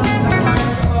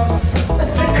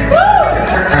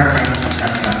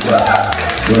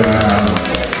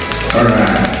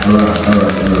 Alright.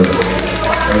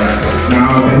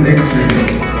 Now the next video.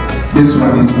 This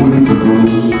one is only for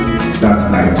those that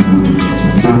like to go to church.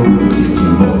 Don't go to church, you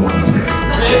lost success.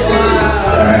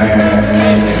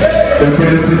 The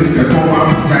person is a former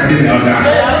presiding elder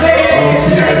of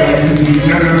PIWC.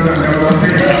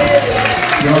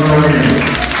 You're going.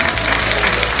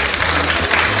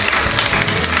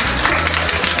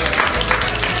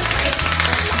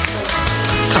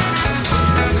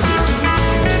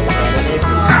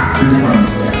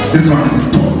 This one is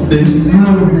tough. There's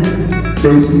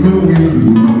no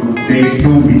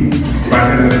way but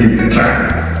let us give it a try.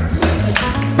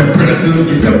 The person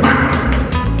is a man.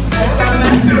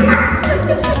 He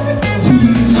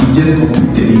just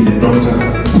completed, he's a doctor.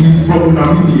 He's from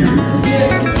Namibia.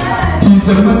 He's a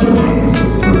natural.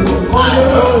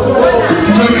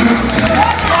 Join us.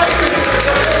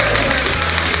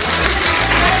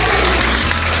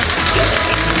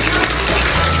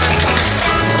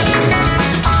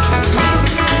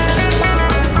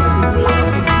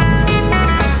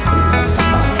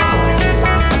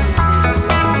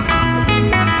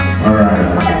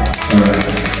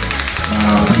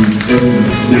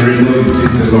 The radio is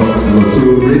a lot. So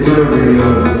radio.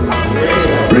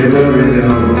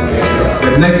 The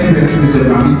next person is a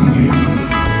Namibian.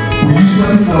 We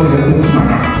usually call them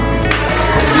Madam.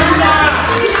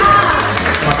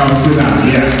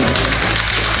 Yeah.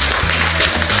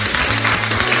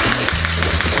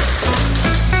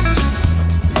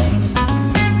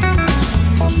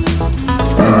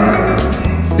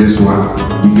 this one.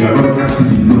 If you are not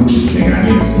active in notes, then I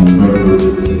need to not go.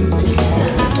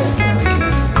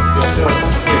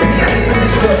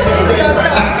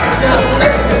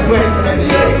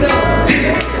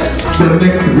 The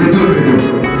next radio.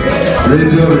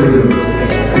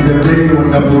 Is a very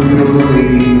wonderful, beautiful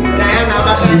lady.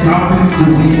 She happens to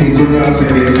be a general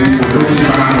secretary for those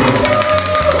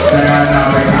Diana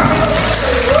Becca.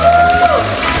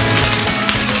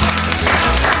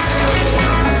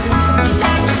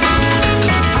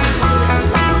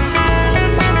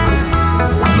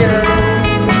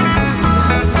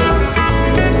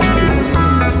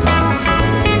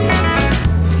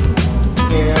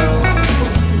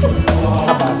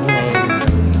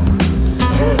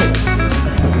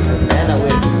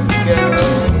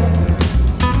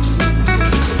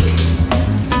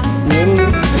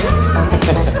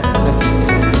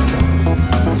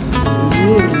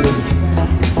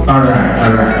 Alright.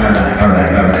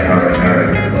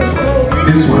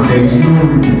 This one, there is no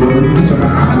room because this one I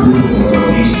have to do the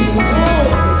consultation.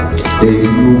 There is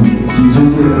no room. He's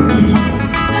over on me.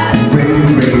 Very,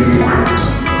 very quiet.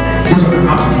 This one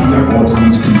I have to do that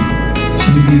ultimate key.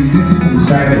 She is sitting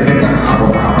beside the better half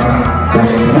of our brother for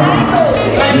a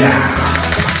while. Yeah.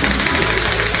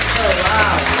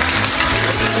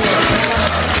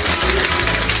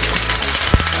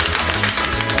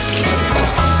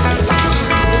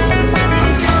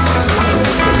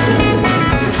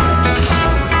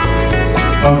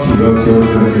 Okay.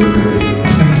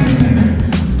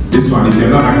 This one, if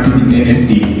you're not active in NSC,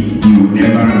 you will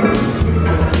never know.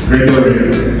 Radio.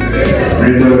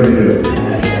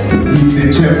 If the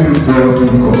chairman calls in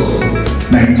course,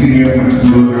 Nigeria and he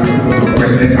was asking a lot of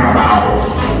questions about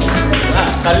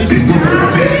the state of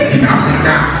affairs in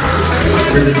Africa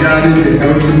regarding the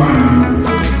healthy man.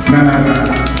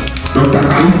 Dr.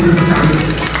 Alistair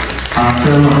Stanislav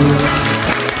Hotel.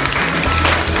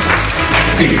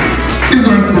 This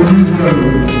one for you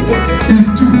is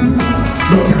two.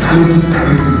 Dr. Stanislav.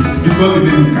 Because the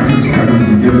name is Stanislav, he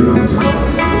gets it out.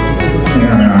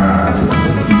 Yeah,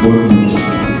 he got books.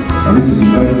 And this is a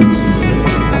very good.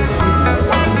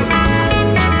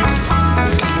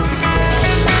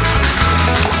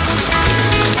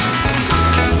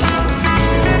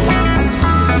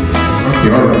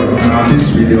 Okay, alright. Now this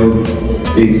video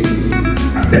is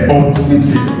the ultimate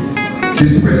video.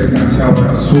 This person has helped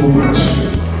us so much.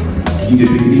 In the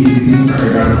beginning, he didn't start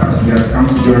with us, but he has come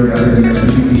to join us and he has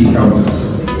really helped us.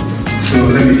 So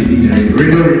let me begin.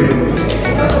 Radio.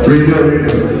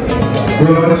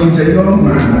 Well, he's a young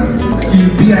man. In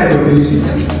BIWC,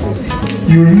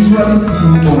 you usually see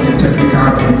him on the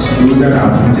technical bench, those that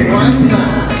are projecting things.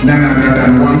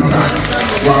 And one side.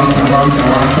 How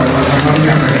many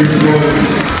has a good role?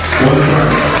 One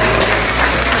side.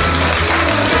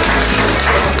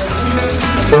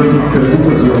 But it's a book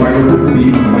as your Bible book will be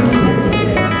on Wednesday.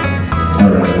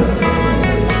 Alright.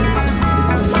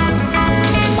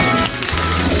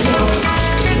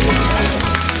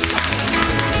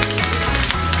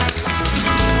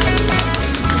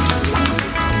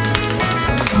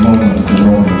 A moment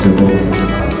to go.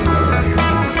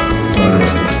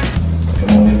 Alright.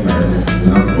 A moment like this, you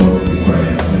have to be quiet,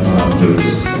 you don't have jokes.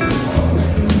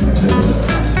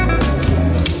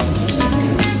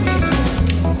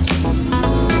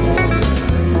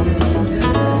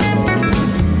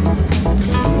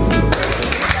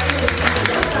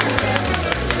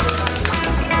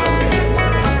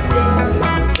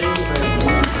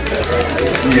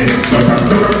 Yes,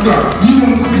 Doctor, you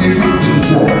want to say something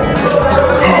before?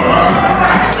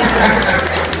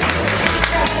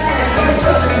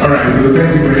 Alright, so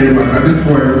thank you very much.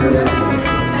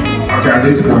 At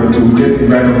this point, to just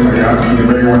invite Dr. Yat to be a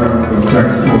very wonderful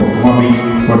contract for mommy,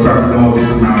 for traveling all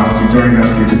this miles to join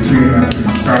us here, to train us, to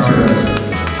discuss with us.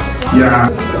 Yeah.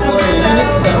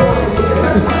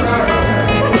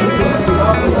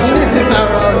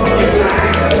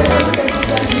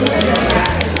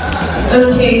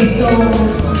 Okay, so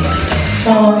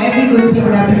for every good thing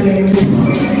that begins,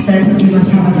 certainly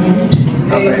must have an end.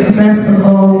 So first of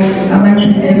all, I'd like to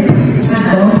thank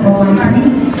God Almighty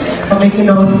for making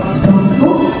all things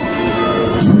possible.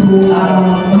 To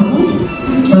mommy,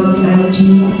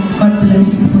 Angie, God bless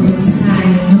you for your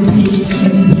time, your patience,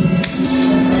 everything.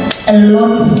 A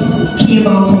lot came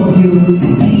out of you to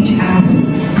teach us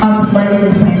how to manage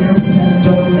the finances as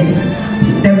doctors,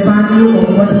 the value of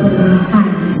what is in our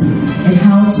hands, and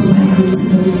how to handle it.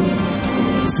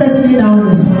 Settling down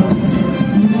the front,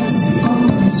 we want to see God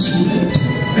bless you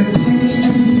and replenish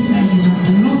everything that you have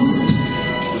lost.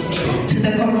 To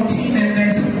the committee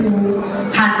members who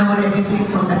handled everything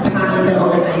from the plan and the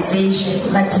organization,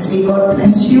 I'd like to say God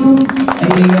bless you and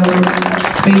may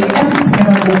your efforts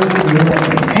never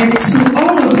And to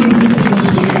all of you sitting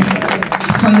here,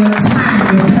 for your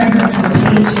time, your presence, your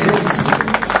patience,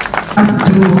 us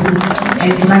through, and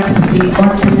we'd like to say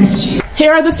God bless you.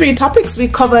 Here are the 3 topics we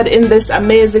covered in this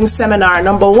amazing seminar.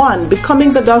 Number 1,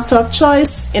 becoming the doctor of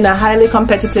choice in a highly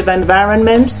competitive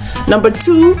environment. Number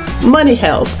 2, money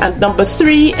health. And number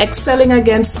 3, excelling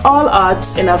against all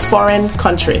odds in a foreign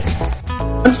country.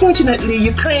 Unfortunately,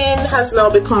 Ukraine has now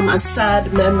become a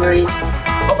sad memory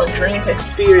of a great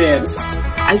experience.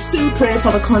 I still pray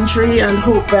for the country and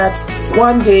hope that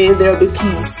one day there will be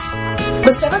peace.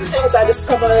 The 7 things I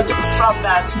discovered from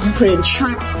that Ukraine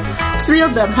trip, 3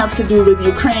 of them have to do with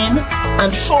Ukraine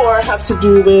and 4 have to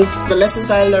do with the lessons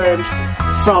I learned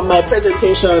from my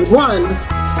presentation. 1,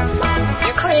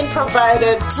 Ukraine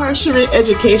provided tertiary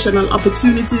educational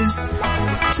opportunities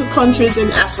to countries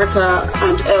in Africa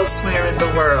and elsewhere in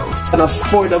the world at an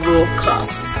affordable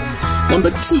cost. Number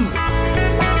 2,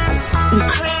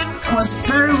 Ukraine was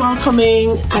very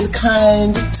welcoming and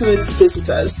kind to its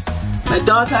visitors. My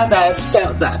daughter and I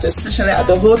felt that, especially at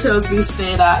the hotels we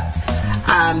stayed at.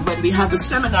 And when we had the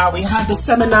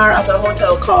seminar at a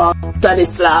hotel called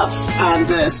Stanislav, and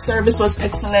the service was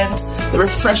excellent. The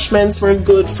refreshments were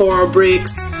good for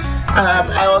breaks.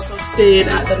 I also stayed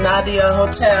at the Nadia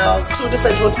Hotel, 2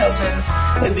 different hotels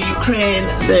in the Ukraine.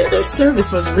 Their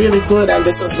service was really good, and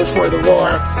this was before the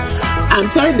war. And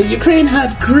thirdly, Ukraine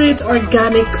had great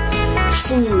organic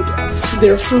food.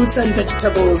 Their fruits and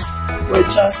vegetables were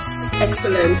just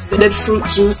excellent. They did fruit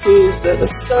juices. The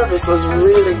service was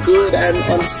really good, and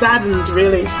I'm saddened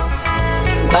really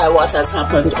by what has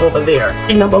happened over there.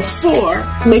 And number 4,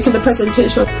 making the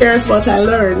presentation, here's what I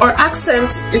learned. Our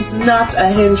accent is not a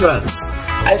hindrance.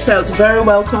 I felt very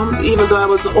welcomed, even though I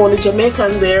was the only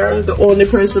Jamaican there, the only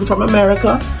person from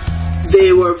America.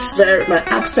 My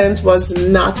accent was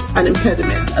not an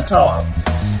impediment at all.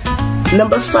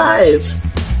 Number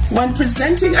 5, when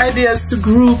presenting ideas to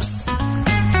groups,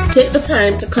 take the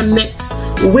time to connect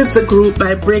with the group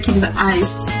by breaking the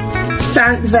ice.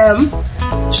 Thank them,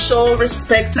 show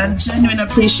respect and genuine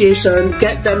appreciation,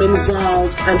 get them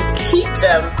involved, and keep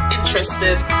them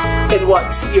interested in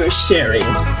what you're sharing.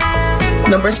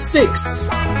 Number 6,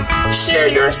 share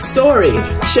your story.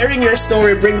 Sharing your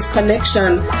story brings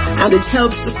connection, and it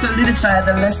helps to solidify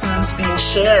the lessons being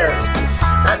shared.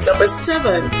 And number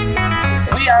 7,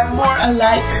 we are more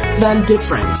alike than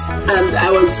different, and I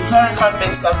was very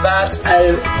convinced of that.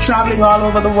 I'm traveling all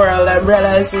over the world. I'm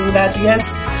realizing that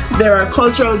yes, there are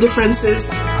cultural differences,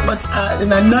 but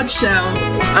in a nutshell,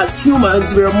 as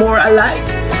humans, we're more alike.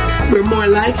 We're more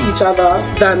like each other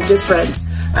than different.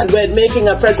 And when making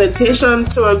a presentation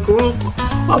to a group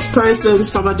of persons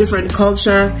from a different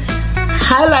culture,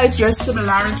 highlight your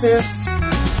similarities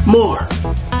more.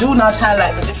 Do not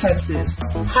highlight the differences.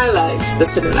 Highlight the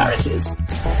similarities.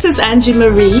 This is Angie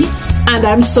Marie, and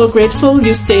I'm so grateful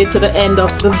you stayed to the end of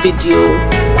the video.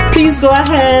 Please go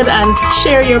ahead and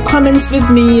share your comments with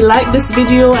me, like this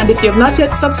video, and if you have not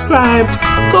yet subscribed,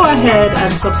 go ahead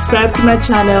and subscribe to my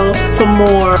channel for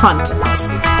more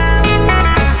content.